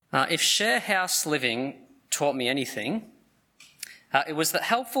If share house living taught me anything, it was that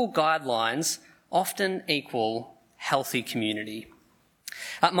helpful guidelines often equal healthy community.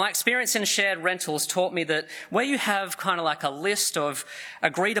 My experience in shared rentals taught me that where you have kind of like a list of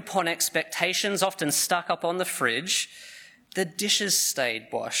agreed upon expectations often stuck up on the fridge, the dishes stayed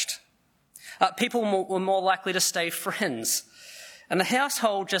washed. People were more likely to stay friends, and the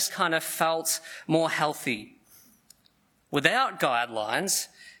household just kind of felt more healthy. Without guidelines,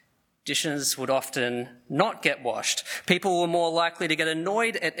 dishes would often not get washed. People were more likely to get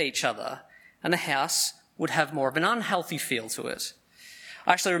annoyed at each other, and the house would have more of an unhealthy feel to it.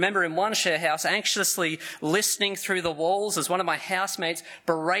 I actually remember in one share house anxiously listening through the walls as one of my housemates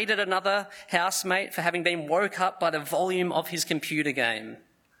berated another housemate for having been woke up by the volume of his computer game.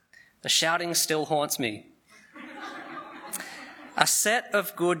 The shouting still haunts me. A set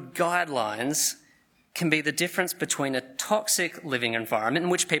of good guidelines can be the difference between a toxic living environment in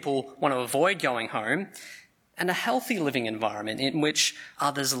which people want to avoid going home and a healthy living environment in which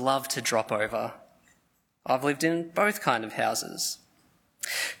others love to drop over. I've lived in both kind of houses.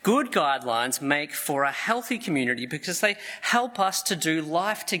 Good guidelines make for a healthy community because they help us to do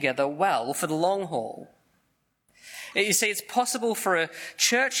life together well for the long haul. You see, it's possible for a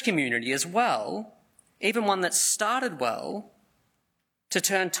church community as well, even one that started well, to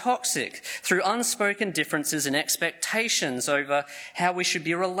turn toxic through unspoken differences and expectations over how we should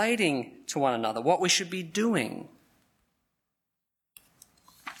be relating to one another, what we should be doing.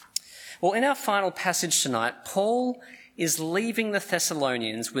 Well, in our final passage tonight, Paul is leaving the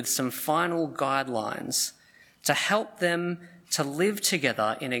Thessalonians with some final guidelines to help them to live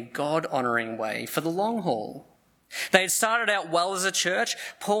together in a God-honouring way for the long haul. They had started out well as a church.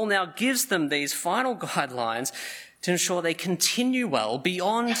 Paul now gives them these final guidelines to ensure they continue well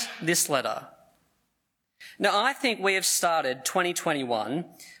beyond this letter. Now, I think we have started 2021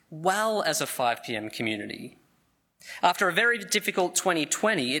 well as a 5 p.m. community. After a very difficult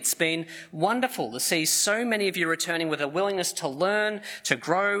 2020, it's been wonderful to see so many of you returning with a willingness to learn, to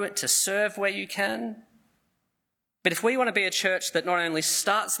grow, to serve where you can. But if we want to be a church that not only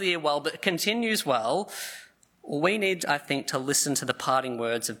starts the year well, but continues well, we need, I think, to listen to the parting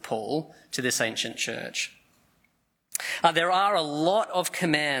words of Paul to this ancient church. There are a lot of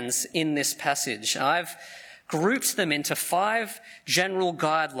commands in this passage. I've grouped them into 5 general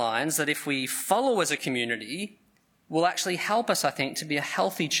guidelines that if we follow as a community, will actually help us, I think, to be a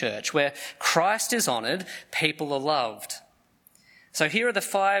healthy church where Christ is honoured, people are loved. So here are the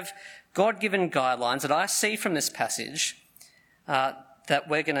 5 God-given guidelines that I see from this passage that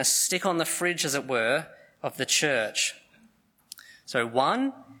we're going to stick on the fridge, as it were, of the church. So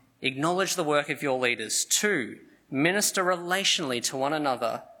 1, acknowledge the work of your leaders. 2, minister relationally to one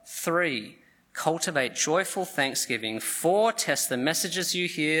another. 3, cultivate joyful thanksgiving. 4, test the messages you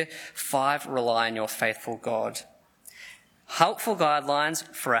hear. 5, rely on your faithful God. Helpful guidelines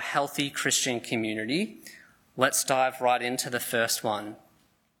for a healthy Christian community. Let's dive right into the first one.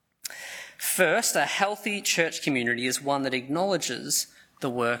 First, a healthy church community is one that acknowledges the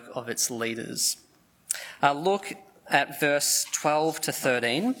work of its leaders. Look at verse 12 to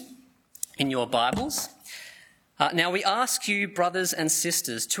 13 in your Bibles. Now we ask you, brothers and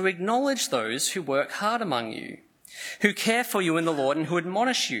sisters, to acknowledge those who work hard among you, who care for you in the Lord and who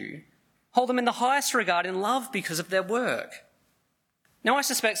admonish you. Hold them in the highest regard in love because of their work. Now, I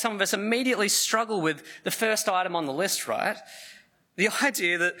suspect some of us immediately struggle with the first item on the list, right? The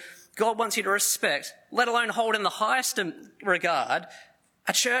idea that God wants you to respect, let alone hold in the highest regard,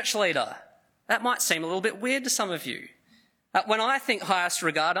 a church leader. That might seem a little bit weird to some of you. When I think highest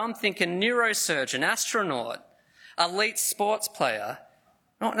regard, I'm thinking neurosurgeon, astronaut, elite sports player,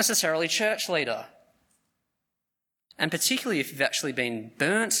 not necessarily church leader. And particularly if you've actually been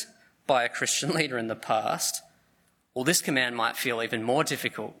burnt by a Christian leader in the past, well, this command might feel even more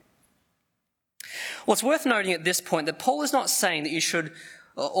difficult. Well, it's worth noting at this point that Paul is not saying that you should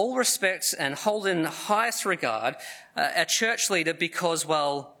all respect and hold in highest regard a church leader because,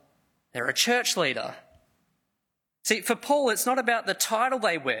 well, they're a church leader. See, for Paul, it's not about the title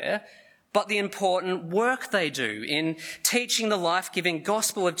they wear, but the important work they do in teaching the life-giving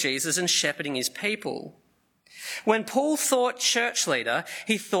gospel of Jesus and shepherding his people. When Paul thought church leader,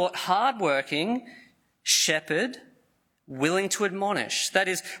 he thought hard-working, shepherd, willing to admonish. That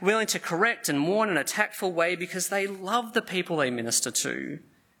is, willing to correct and warn in a tactful way because they love the people they minister to.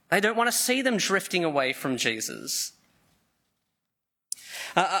 They don't want to see them drifting away from Jesus.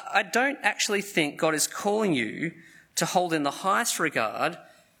 I don't actually think God is calling you to hold in the highest regard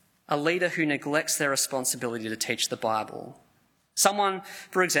a leader who neglects their responsibility to teach the Bible. Someone,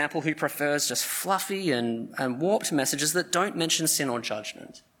 for example, who prefers just fluffy and warped messages that don't mention sin or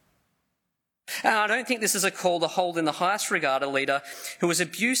judgment. And I don't think this is a call to hold in the highest regard a leader who is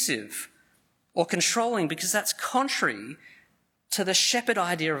abusive or controlling, because that's contrary to the shepherd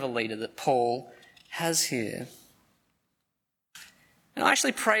idea of a leader that Paul has here. And I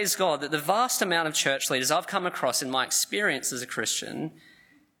actually praise God that the vast amount of church leaders I've come across in my experience as a Christian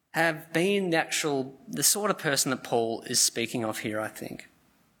have been the sort of person that Paul is speaking of here, I think.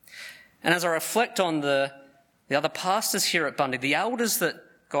 And as I reflect on the other pastors here at Bundy, the elders that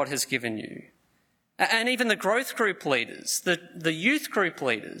God has given you, and even the growth group leaders, the youth group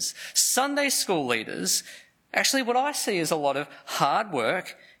leaders, Sunday school leaders, actually what I see is a lot of hard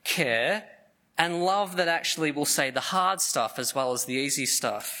work, care, and love that actually will say the hard stuff as well as the easy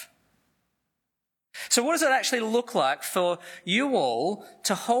stuff. So what does it actually look like for you all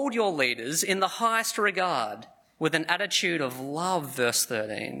to hold your leaders in the highest regard with an attitude of love, verse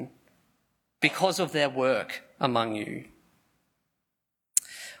 13, because of their work among you?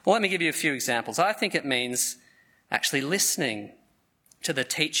 Well, let me give you a few examples. I think it means actually listening to the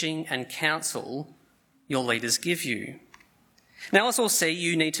teaching and counsel your leaders give you. Now, as we'll see,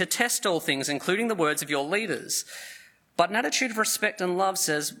 you need to test all things, including the words of your leaders. But an attitude of respect and love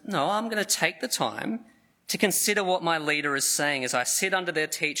says, no, I'm going to take the time to consider what my leader is saying as I sit under their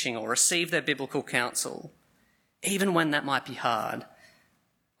teaching or receive their biblical counsel, even when that might be hard.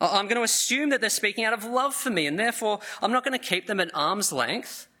 I'm going to assume that they're speaking out of love for me, and therefore I'm not going to keep them at arm's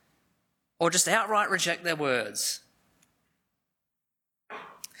length or just outright reject their words.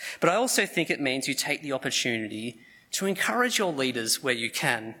 But I also think it means you take the opportunity to encourage your leaders where you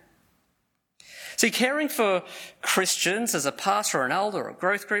can. See, caring for Christians as a pastor or an elder or a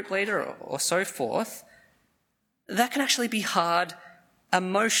growth group leader or so forth, that can actually be hard,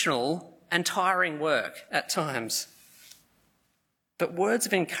 emotional and tiring work at times. But words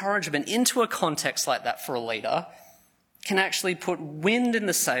of encouragement into a context like that for a leader can actually put wind in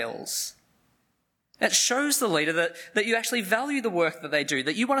the sails. It shows the leader that you actually value the work that they do,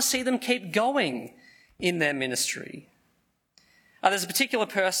 that you want to see them keep going in their ministry. There's a particular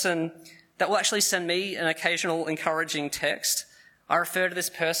person that will actually send me an occasional encouraging text. I refer to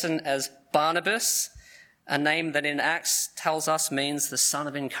this person as Barnabas, a name that in Acts tells us means the son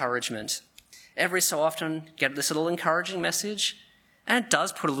of encouragement. Every so often, get this little encouraging message, and it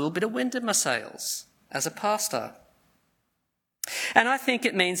does put a little bit of wind in my sails as a pastor. And I think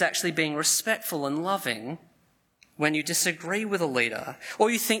it means actually being respectful and loving when you disagree with a leader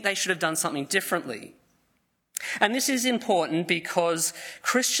or you think they should have done something differently. And this is important because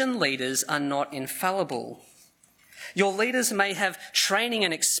Christian leaders are not infallible. Your leaders may have training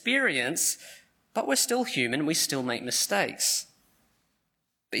and experience, but we're still human, we still make mistakes.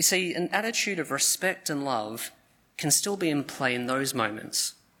 But you see, an attitude of respect and love can still be in play in those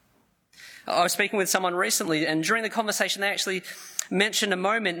moments. I was speaking with someone recently, and during the conversation they actually mentioned a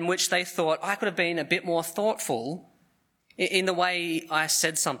moment in which they thought I could have been a bit more thoughtful in the way I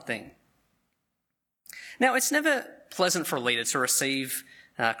said something. Now, it's never pleasant for a leader to receive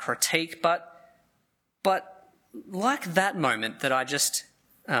critique, but like that moment that I just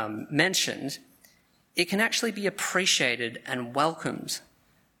mentioned, it can actually be appreciated and welcomed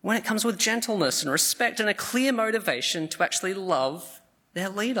when it comes with gentleness and respect and a clear motivation to actually love their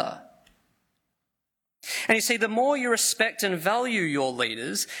leader. And you see, the more you respect and value your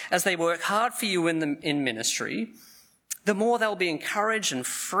leaders as they work hard for you in ministry, the more they'll be encouraged and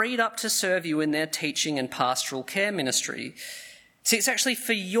freed up to serve you in their teaching and pastoral care ministry. See, it's actually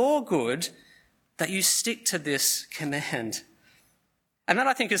for your good that you stick to this command. And that,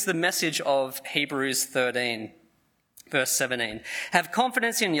 I think, is the message of Hebrews 13. Verse 17, have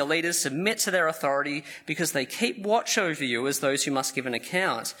confidence in your leaders, submit to their authority because they keep watch over you as those who must give an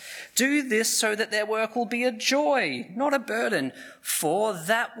account. Do this so that their work will be a joy, not a burden, for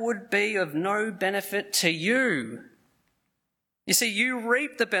that would be of no benefit to you. You see, you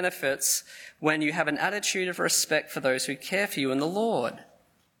reap the benefits when you have an attitude of respect for those who care for you in the Lord.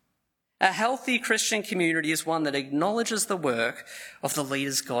 A healthy Christian community is one that acknowledges the work of the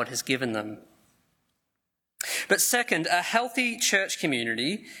leaders God has given them. But second, a healthy church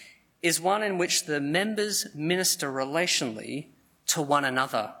community is one in which the members minister relationally to one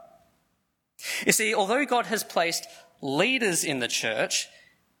another. You see, although God has placed leaders in the church,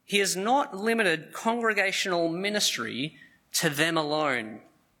 he has not limited congregational ministry to them alone.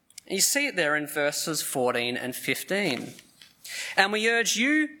 You see it there in verses 14 and 15. And we urge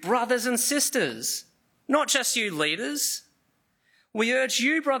you, brothers and sisters, not just you leaders, we urge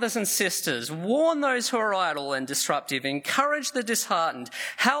you, brothers and sisters, warn those who are idle and disruptive, encourage the disheartened,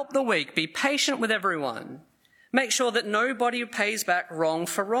 help the weak, be patient with everyone. Make sure that nobody pays back wrong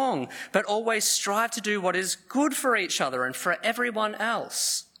for wrong, but always strive to do what is good for each other and for everyone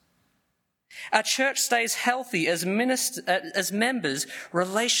else. Our church stays healthy as members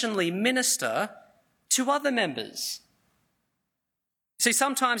relationally minister to other members. See,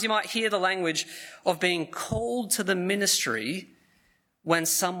 sometimes you might hear the language of being called to the ministry when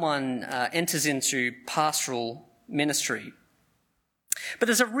someone enters into pastoral ministry. But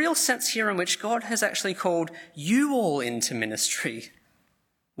there's a real sense here in which God has actually called you all into ministry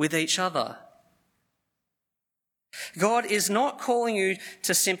with each other. God is not calling you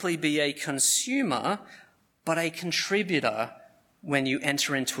to simply be a consumer, but a contributor when you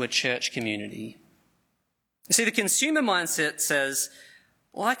enter into a church community. You see, the consumer mindset says,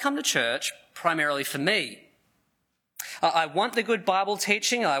 well, I come to church primarily for me. I want the good Bible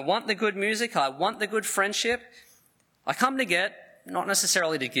teaching, I want the good music, I want the good friendship. I come to get, not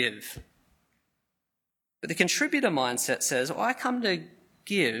necessarily to give. But the contributor mindset says, well, I come to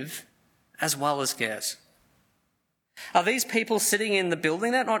give as well as get. Are these people sitting in the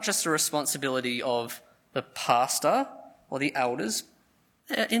building, they're not just the responsibility of the pastor or the elders.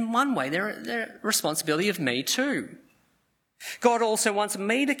 In one way, they're a responsibility of me too. God also wants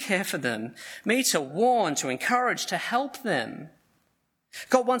me to care for them, me to warn, to encourage, to help them.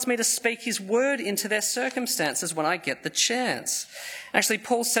 God wants me to speak his word into their circumstances when I get the chance. Actually,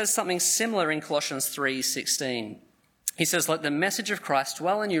 Paul says something similar in Colossians 3:16. He says, let the message of Christ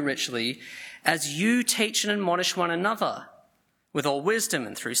dwell in you richly as you teach and admonish one another with all wisdom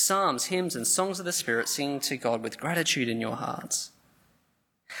and through psalms, hymns and songs of the Spirit, singing to God with gratitude in your hearts.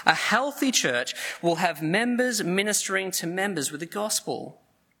 A healthy church will have members ministering to members with the gospel.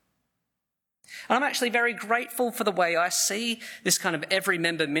 And I'm actually very grateful for the way I see this kind of every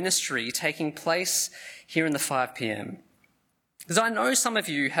member ministry taking place here in the 5 p.m. Because I know some of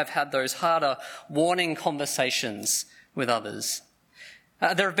you have had those harder warning conversations with others.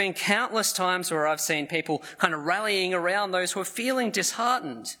 There have been countless times where I've seen people kind of rallying around those who are feeling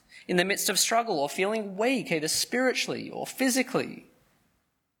disheartened in the midst of struggle or feeling weak, either spiritually or physically.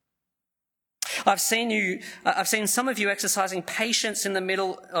 I've seen some of you exercising patience in the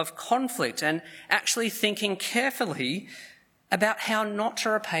middle of conflict and actually thinking carefully about how not to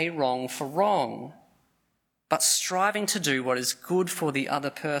repay wrong for wrong, but striving to do what is good for the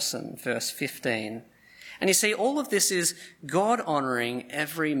other person, verse 15. And you see, all of this is God-honouring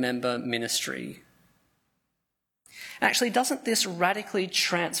every member ministry. Actually, doesn't this radically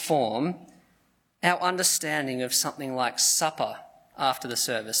transform our understanding of something like supper after the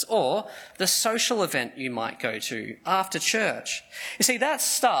service, or the social event you might go to after church? You see, that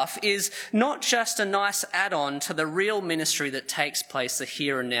stuff is not just a nice add-on to the real ministry that takes place the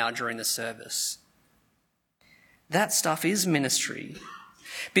here and now during the service. That stuff is ministry,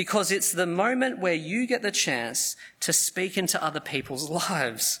 because it's the moment where you get the chance to speak into other people's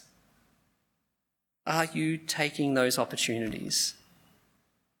lives. Are you taking those opportunities?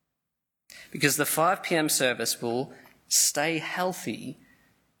 Because the 5 p.m. service will stay healthy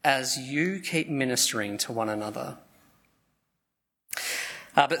as you keep ministering to one another.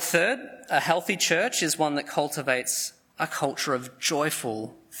 But third, a healthy church is one that cultivates a culture of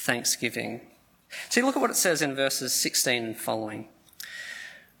joyful thanksgiving. See, look at what it says in verses 16 and following.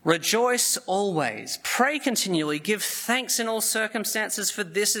 Rejoice always, pray continually, give thanks in all circumstances, for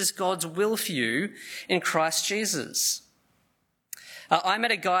this is God's will for you in Christ Jesus. I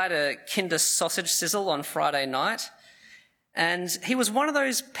met a guy at a Kinder Sausage Sizzle on Friday night, and he was one of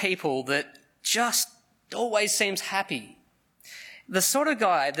those people that just always seems happy. The sort of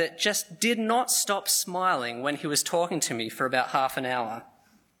guy that just did not stop smiling when he was talking to me for about half an hour.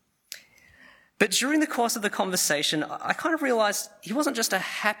 But during the course of the conversation, I kind of realised he wasn't just a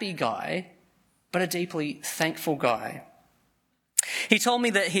happy guy, but a deeply thankful guy. He told me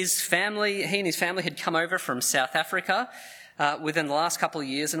that he and his family had come over from South Africa within the last couple of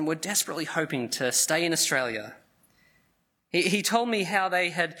years and were desperately hoping to stay in Australia. He told me how they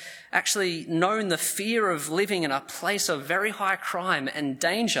had actually known the fear of living in a place of very high crime and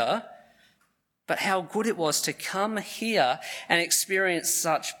danger, but how good it was to come here and experience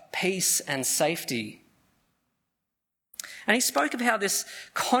such peace and safety. And he spoke of how this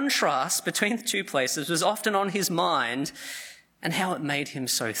contrast between the two places was often on his mind and how it made him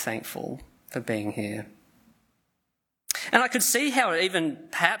so thankful for being here. And I could see how it even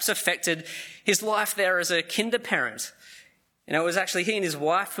perhaps affected his life there as a kinder parent. You know, it was actually he and his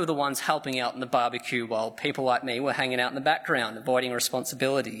wife who were the ones helping out in the barbecue while people like me were hanging out in the background, avoiding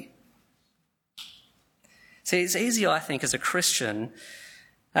responsibility. See, it's easy, I think, as a Christian,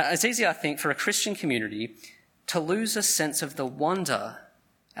 for a Christian community to lose a sense of the wonder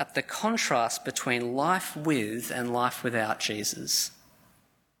at the contrast between life with and life without Jesus.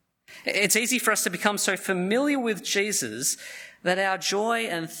 It's easy for us to become so familiar with Jesus that our joy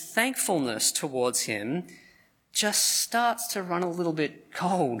and thankfulness towards him just starts to run a little bit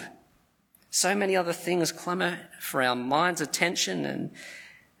cold. So many other things clamour for our mind's attention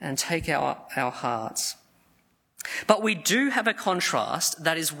and take our hearts. But we do have a contrast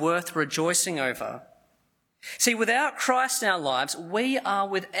that is worth rejoicing over. See, without Christ in our lives, we are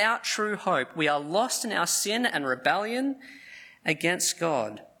without true hope. We are lost in our sin and rebellion against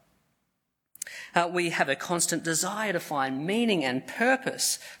God. We have a constant desire to find meaning and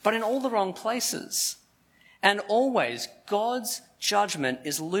purpose, but in all the wrong places. And always God's judgment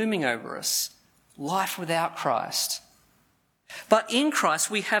is looming over us, life without Christ. But in Christ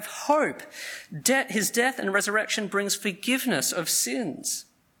we have hope. His death and resurrection brings forgiveness of sins.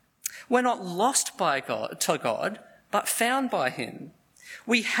 We're not lost to God, but found by him.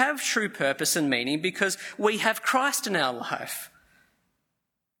 We have true purpose and meaning because we have Christ in our life.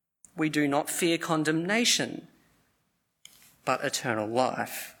 We do not fear condemnation, but eternal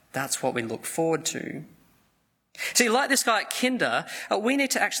life. That's what we look forward to. See, like this guy at Kinder, we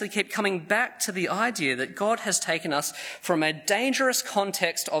need to actually keep coming back to the idea that God has taken us from a dangerous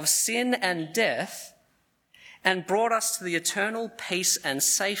context of sin and death and brought us to the eternal peace and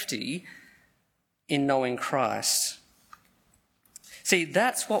safety in knowing Christ. See,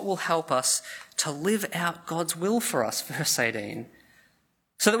 that's what will help us to live out God's will for us, verse 18.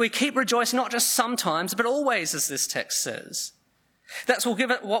 So that we keep rejoicing not just sometimes, but always, as this text says. That's what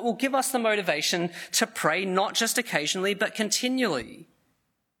will give us the motivation to pray not just occasionally, but continually.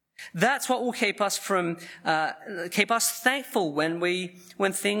 That's what will keep us thankful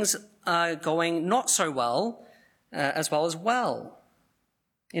when things are going not so well, as well,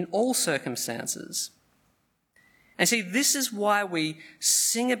 in all circumstances. And see, this is why we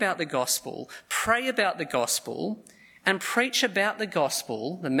sing about the gospel, pray about the gospel, and preach about the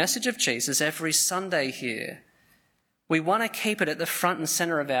gospel, the message of Jesus, every Sunday here. We want to keep it at the front and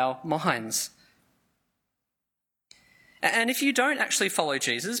centre of our minds. And if you don't actually follow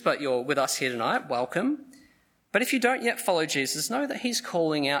Jesus, but you're with us here tonight, welcome. But if you don't yet follow Jesus, know that he's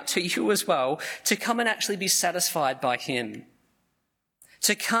calling out to you as well to come and actually be satisfied by him.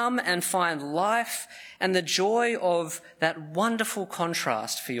 To come and find life and the joy of that wonderful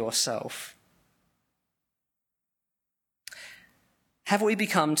contrast for yourself. Have we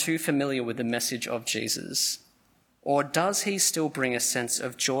become too familiar with the message of Jesus? Or does he still bring a sense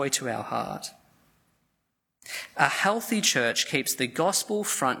of joy to our heart? A healthy church keeps the gospel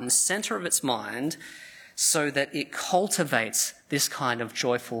front and centre of its mind so that it cultivates this kind of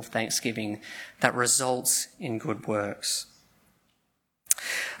joyful thanksgiving that results in good works.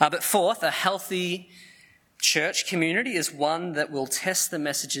 But fourth, a healthy church community is one that will test the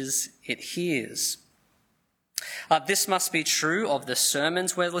messages it hears. This must be true of the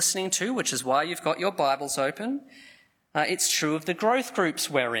sermons we're listening to, which is why you've got your Bibles open. It's true of the growth groups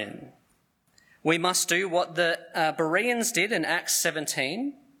we're in. We must do what the Bereans did in Acts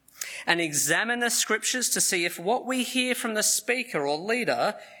 17 and examine the scriptures to see if what we hear from the speaker or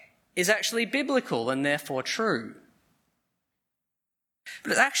leader is actually biblical and therefore true.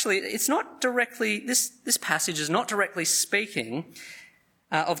 But it's not directly, this passage is not directly speaking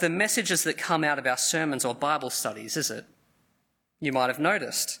of the messages that come out of our sermons or Bible studies, is it? You might have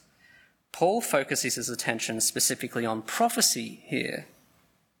noticed. Paul focuses his attention specifically on prophecy here.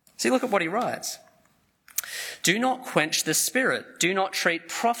 See, look at what he writes. Do not quench the spirit. Do not treat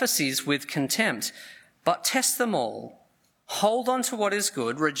prophecies with contempt, but test them all. Hold on to what is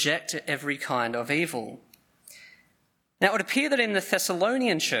good. Reject every kind of evil. Now, it would appear that in the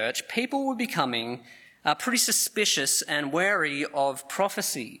Thessalonian church, people were becoming pretty suspicious and wary of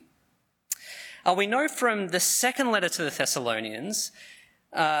prophecy. We know from the second letter to the Thessalonians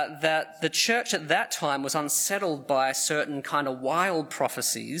that the church at that time was unsettled by certain kind of wild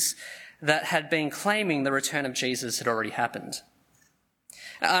prophecies that had been claiming the return of Jesus had already happened.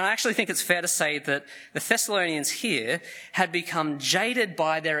 And I actually think it's fair to say that the Thessalonians here had become jaded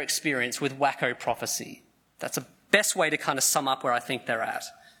by their experience with wacko prophecy. That's the best way to kind of sum up where I think they're at.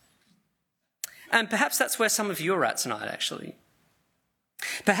 And perhaps that's where some of you are at tonight, actually.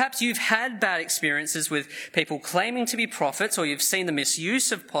 Perhaps you've had bad experiences with people claiming to be prophets, or you've seen the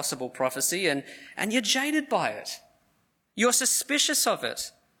misuse of possible prophecy, and you're jaded by it. You're suspicious of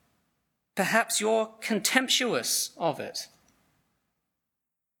it. Perhaps you're contemptuous of it.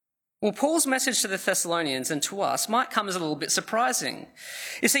 Well, Paul's message to the Thessalonians and to us might come as a little bit surprising.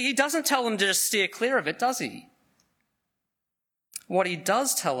 You see, he doesn't tell them to just steer clear of it, does he? What he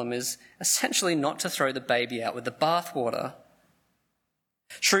does tell them is essentially not to throw the baby out with the bathwater.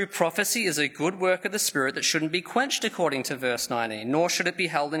 True prophecy is a good work of the Spirit that shouldn't be quenched according to verse 19, nor should it be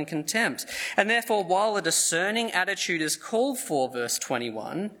held in contempt. And therefore, while a discerning attitude is called for, verse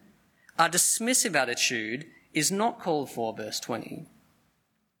 21, a dismissive attitude is not called for, verse 20.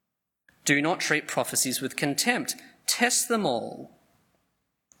 Do not treat prophecies with contempt. Test them all.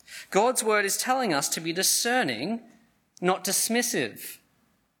 God's word is telling us to be discerning, not dismissive.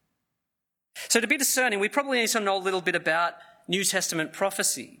 So to be discerning, we probably need to know a little bit about New Testament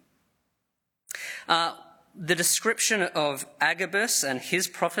prophecy. The description of Agabus and his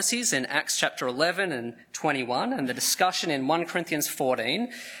prophecies in Acts chapter 11 and 21 and the discussion in 1 Corinthians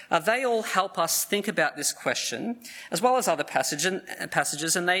 14, they all help us think about this question, as well as other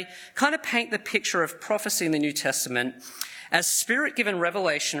passages, and they kind of paint the picture of prophecy in the New Testament as Spirit-given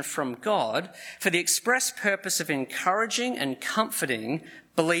revelation from God for the express purpose of encouraging and comforting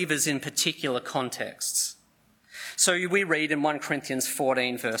believers in particular contexts. So we read in 1 Corinthians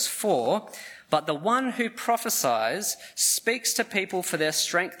 14 verse 4, "But the one who prophesies speaks to people for their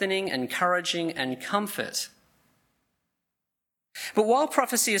strengthening, encouraging, and comfort." But while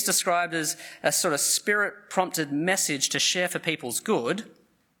prophecy is described as a sort of Spirit-prompted message to share for people's good,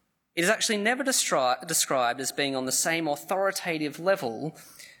 it is actually never described as being on the same authoritative level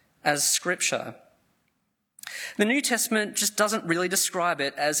as Scripture. The New Testament just doesn't really describe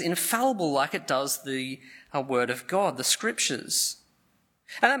it as infallible like it does the Word of God, the Scriptures.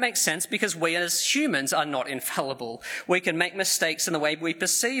 And that makes sense because we as humans are not infallible. We can make mistakes in the way we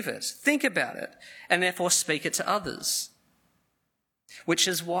perceive it, think about it, and therefore speak it to others. Which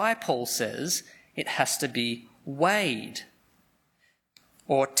is why Paul says it has to be weighed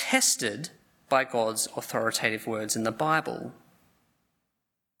or tested by God's authoritative words in the Bible.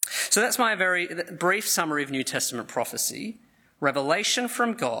 So that's my very brief summary of New Testament prophecy, revelation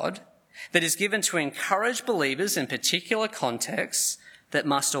from God that is given to encourage believers in particular contexts that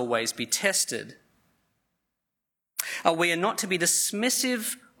must always be tested. We are not to be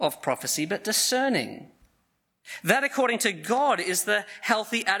dismissive of prophecy, but discerning. That, according to God, is the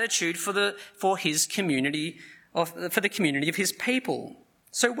healthy attitude for the community of his people.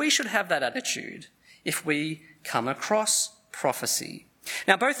 So we should have that attitude if we come across prophecy.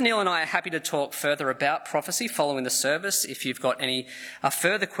 Now, both Neil and I are happy to talk further about prophecy following the service if you've got any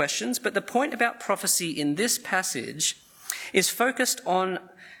further questions, but the point about prophecy in this passage is focused on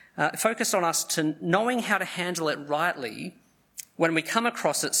us to knowing how to handle it rightly when we come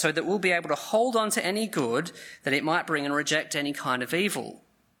across it so that we'll be able to hold on to any good that it might bring and reject any kind of evil.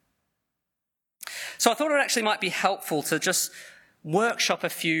 So I thought it actually might be helpful to just workshop a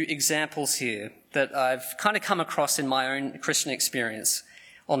few examples here that I've kind of come across in my own Christian experience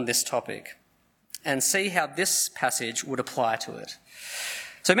on this topic and see how this passage would apply to it.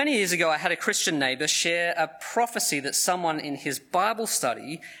 So many years ago, I had a Christian neighbour share a prophecy that someone in his Bible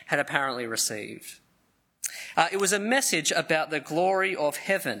study had apparently received. It was a message about the glory of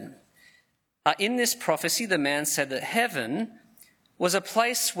heaven. In this prophecy, the man said that heaven was a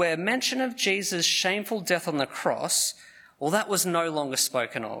place where mention of Jesus' shameful death on the cross, well, that was no longer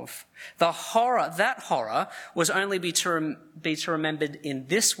spoken of. That horror was only be to remembered in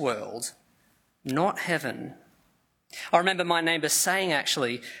this world, not heaven. I remember my neighbour saying,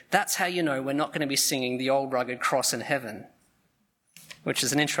 actually, that's how you know we're not going to be singing the old rugged cross in heaven, which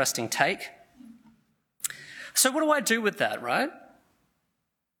is an interesting take. So what do I do with that, right?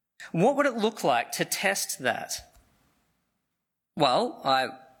 What would it look like to test that? Well, I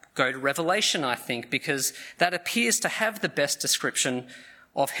go to Revelation, I think, because that appears to have the best description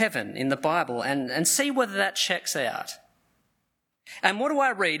of heaven in the Bible and see whether that checks out. And what do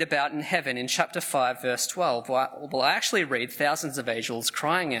I read about in heaven in chapter 5, verse 12? Well, I actually read thousands of angels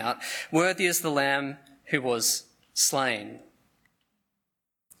crying out, "Worthy is the Lamb who was slain."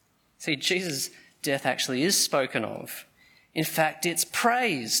 See, Jesus' death actually is spoken of. In fact, it's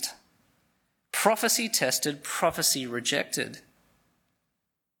praised. Prophecy tested, prophecy rejected.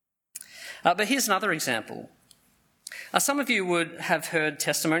 But here's another example. Some of you would have heard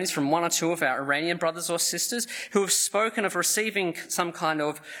testimonies from one or two of our Iranian brothers or sisters who have spoken of receiving some kind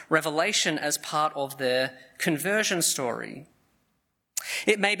of revelation as part of their conversion story.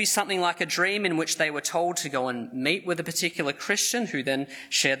 It may be something like a dream in which they were told to go and meet with a particular Christian who then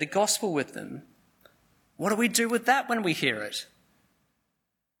shared the gospel with them. What do we do with that when we hear it?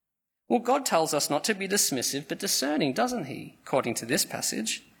 Well, God tells us not to be dismissive but discerning, doesn't he, according to this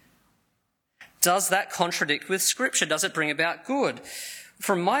passage? Does that contradict with Scripture? Does it bring about good?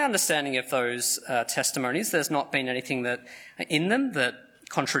 From my understanding of those testimonies, there's not been anything in them that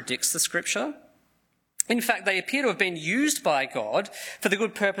contradicts the Scripture. In fact, they appear to have been used by God for the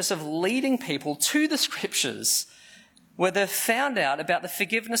good purpose of leading people to the Scriptures, where they've found out about the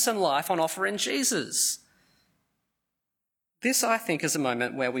forgiveness and life on offer in Jesus. This, I think, is a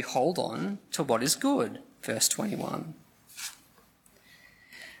moment where we hold on to what is good, verse 21.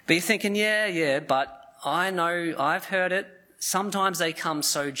 But you're thinking, yeah, but I know, I've heard it. Sometimes they come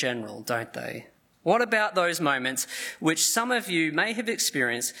so general, don't they? What about those moments which some of you may have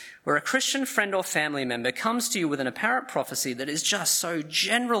experienced where a Christian friend or family member comes to you with an apparent prophecy that is just so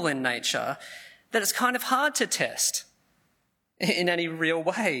general in nature that it's kind of hard to test in any real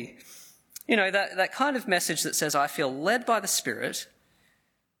way? You know, that kind of message that says, I feel led by the Spirit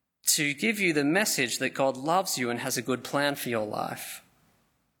to give you the message that God loves you and has a good plan for your life.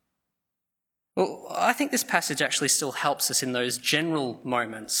 Well, I think this passage actually still helps us in those general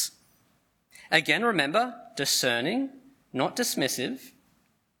moments. Again, remember, discerning, not dismissive.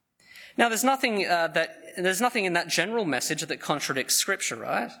 Now, there's nothing in that general message that contradicts Scripture,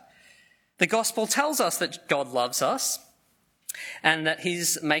 right? The gospel tells us that God loves us and that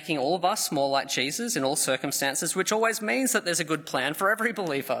he's making all of us more like Jesus in all circumstances, which always means that there's a good plan for every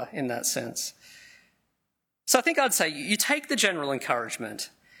believer in that sense. So I think I'd say you take the general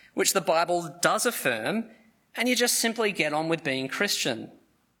encouragement, which the Bible does affirm, and you just simply get on with being Christian.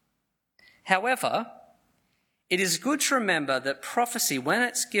 However, it is good to remember that prophecy, when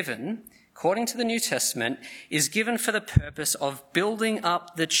it's given, according to the New Testament, is given for the purpose of building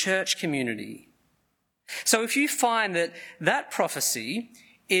up the church community. So if you find that that prophecy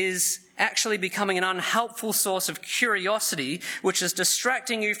is actually becoming an unhelpful source of curiosity, which is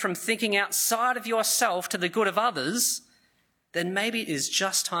distracting you from thinking outside of yourself to the good of others, then maybe it is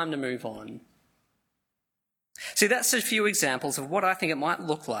just time to move on. See, that's a few examples of what I think it might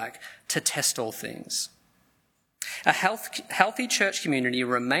look like to test all things. A healthy church community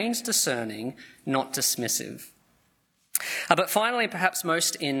remains discerning, not dismissive. But finally, perhaps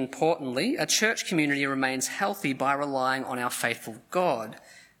most importantly, a church community remains healthy by relying on our faithful God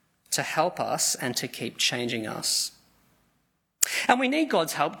to help us and to keep changing us. And we need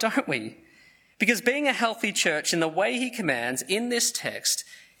God's help, don't we? Because being a healthy church in the way he commands in this text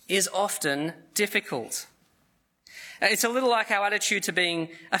is often difficult. It's a little like our attitude to being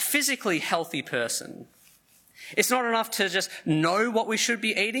a physically healthy person. It's not enough to just know what we should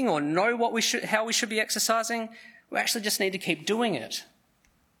be eating or know how we should be exercising. We actually just need to keep doing it.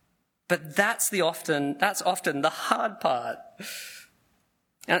 But that's often the hard part.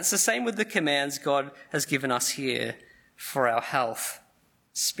 And it's the same with the commands God has given us here for our health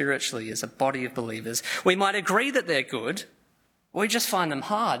spiritually as a body of believers. We might agree that they're good, or we just find them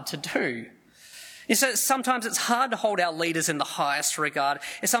hard to do. You know, sometimes it's hard to hold our leaders in the highest regard.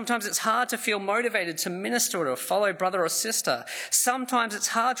 Sometimes it's hard to feel motivated to minister to a fellow brother or sister. Sometimes it's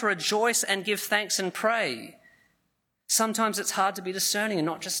hard to rejoice and give thanks and pray. Sometimes it's hard to be discerning and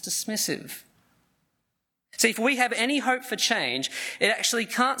not just dismissive. See, if we have any hope for change, it actually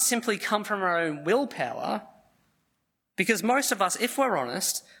can't simply come from our own willpower, because most of us, if we're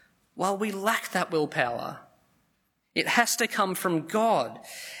honest, well, we lack that willpower. It has to come from God.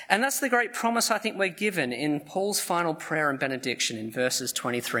 And that's the great promise I think we're given in Paul's final prayer and benediction in verses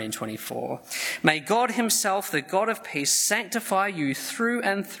 23 and 24. May God himself, the God of peace, sanctify you through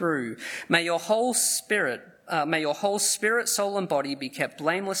and through. May your whole spirit, soul and body be kept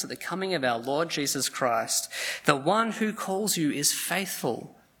blameless at the coming of our Lord Jesus Christ. The one who calls you is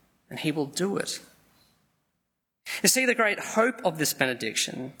faithful, and he will do it. You see, the great hope of this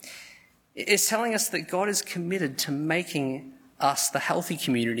benediction is telling us that God is committed to making us the healthy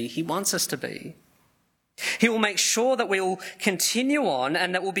community he wants us to be. He will make sure that we will continue on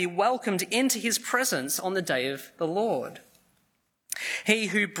and that we'll be welcomed into his presence on the day of the Lord. He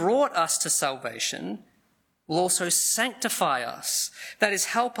who brought us to salvation will also sanctify us. That is,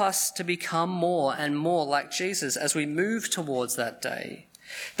 help us to become more and more like Jesus as we move towards that day.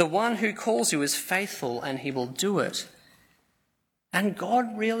 The one who calls you is faithful, and he will do it. And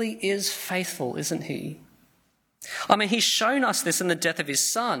God really is faithful, isn't he? I mean, he's shown us this in the death of his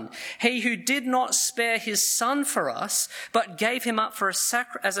son. He who did not spare his son for us, but gave him up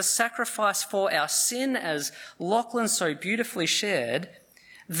as a sacrifice for our sin, as Lachlan so beautifully shared,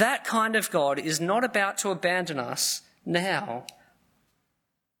 that kind of God is not about to abandon us now,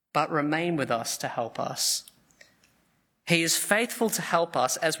 but remain with us to help us. He is faithful to help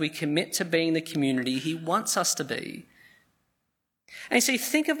us as we commit to being the community he wants us to be. And you see,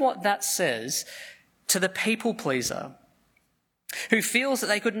 think of what that says to the people pleaser who feels that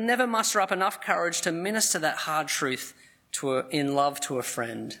they could never muster up enough courage to minister that hard truth in love to a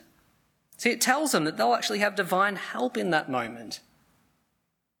friend. See, it tells them that they'll actually have divine help in that moment.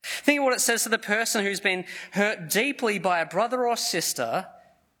 Think of what it says to the person who's been hurt deeply by a brother or sister.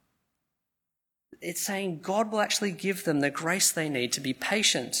 it's saying God will actually give them the grace they need to be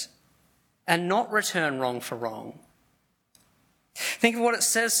patient and not return wrong for wrong. Think of what it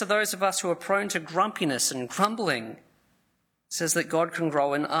says to those of us who are prone to grumpiness and grumbling. It says that God can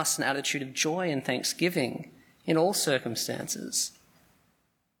grow in us an attitude of joy and thanksgiving in all circumstances.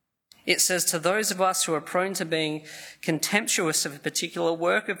 It says to those of us who are prone to being contemptuous of a particular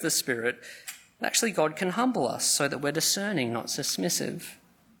work of the Spirit, actually God can humble us so that we're discerning, not dismissive.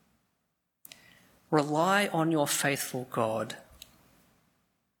 Rely on your faithful God.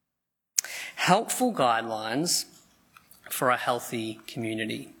 Helpful guidelines for a healthy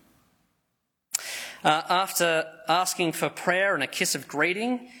community. After asking for prayer and a kiss of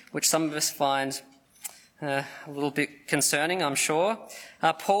greeting, which some of us find a little bit concerning, I'm sure,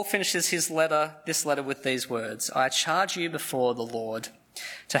 Paul finishes this letter with these words: I charge you before the Lord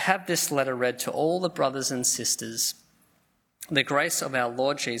to have this letter read to all the brothers and sisters. The grace of our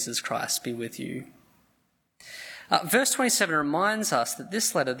Lord Jesus Christ be with you. Verse 27 reminds us that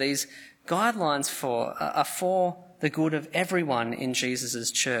this letter, these guidelines are for the good of everyone in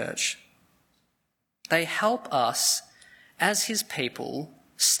Jesus' church. They help us, as his people,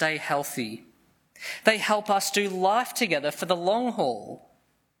 stay healthy. They help us do life together for the long haul.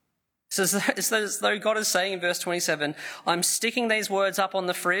 It's as though God is saying in verse 27, I'm sticking these words up on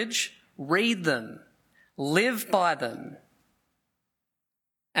the fridge, read them, live by them.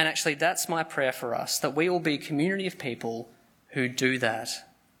 And actually, that's my prayer for us, that we will be a community of people who do that,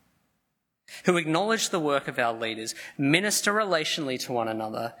 who acknowledge the work of our leaders, minister relationally to one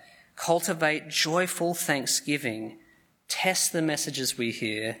another, cultivate joyful thanksgiving, test the messages we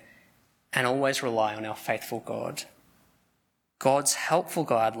hear, and always rely on our faithful God. God's helpful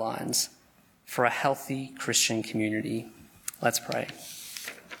guidelines for a healthy Christian community. Let's pray.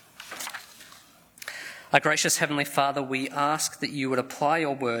 Our gracious Heavenly Father, we ask that you would apply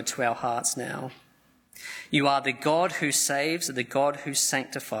your word to our hearts now. You are the God who saves, the God who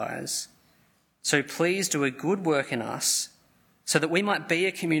sanctifies. So please do a good work in us so that we might be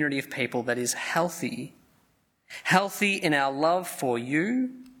a community of people that is healthy in our love for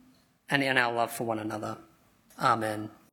you and in our love for one another. Amen.